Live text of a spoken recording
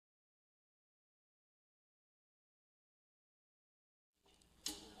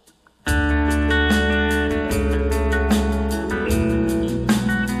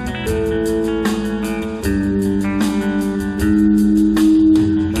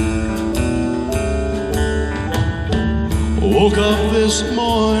Woke up this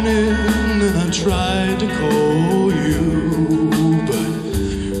morning and I tried to call you, but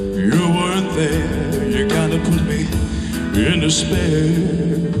you weren't there. You kinda put me in despair.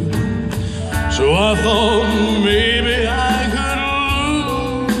 So I thought maybe I could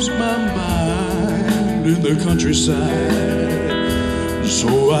lose my mind in the countryside. So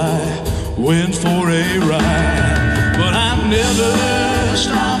I went for a ride, but I never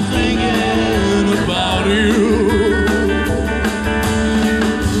stopped thinking about you.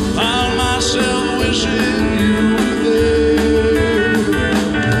 Found myself wishing you were there,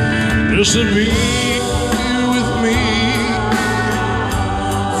 just to be with me,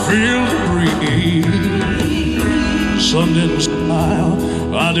 feel the breeze. Sun didn't smile,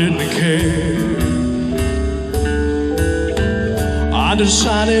 I didn't care. I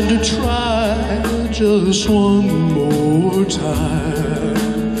decided to try just one more time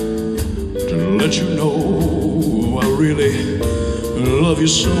to let you know I really love you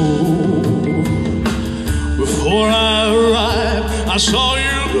so. Before I arrived, I saw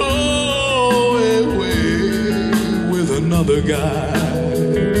you go away with another guy.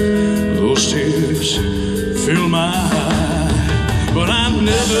 Those tears fill my eyes, but I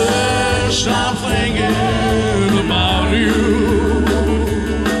never stopped thinking about you.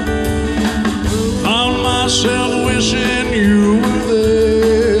 Found myself wishing you were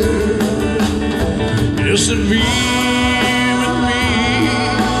there, just to be with me,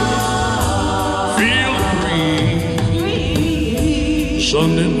 feel the breeze. Sun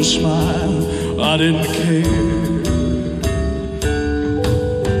didn't smile, I didn't care.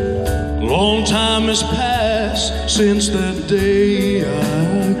 Long time has passed since that day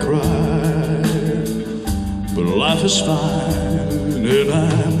I cried, but life is fine and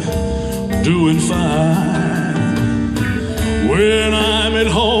I'm doing fine. When I'm at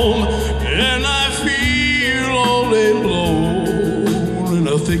home and I feel all alone and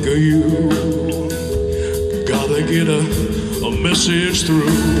I think of you, gotta get a message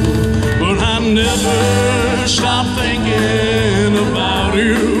through. But I never stop thinking about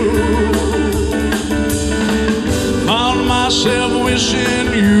you. Found myself wishing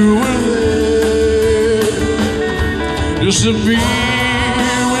you were there, just to be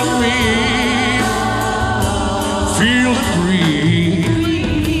with me, feel the breeze.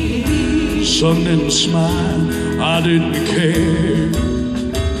 Sun didn't smile, I didn't care.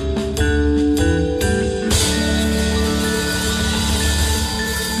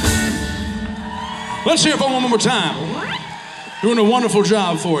 Let's hear it one more time. Doing a wonderful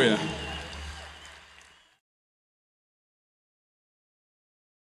job for you.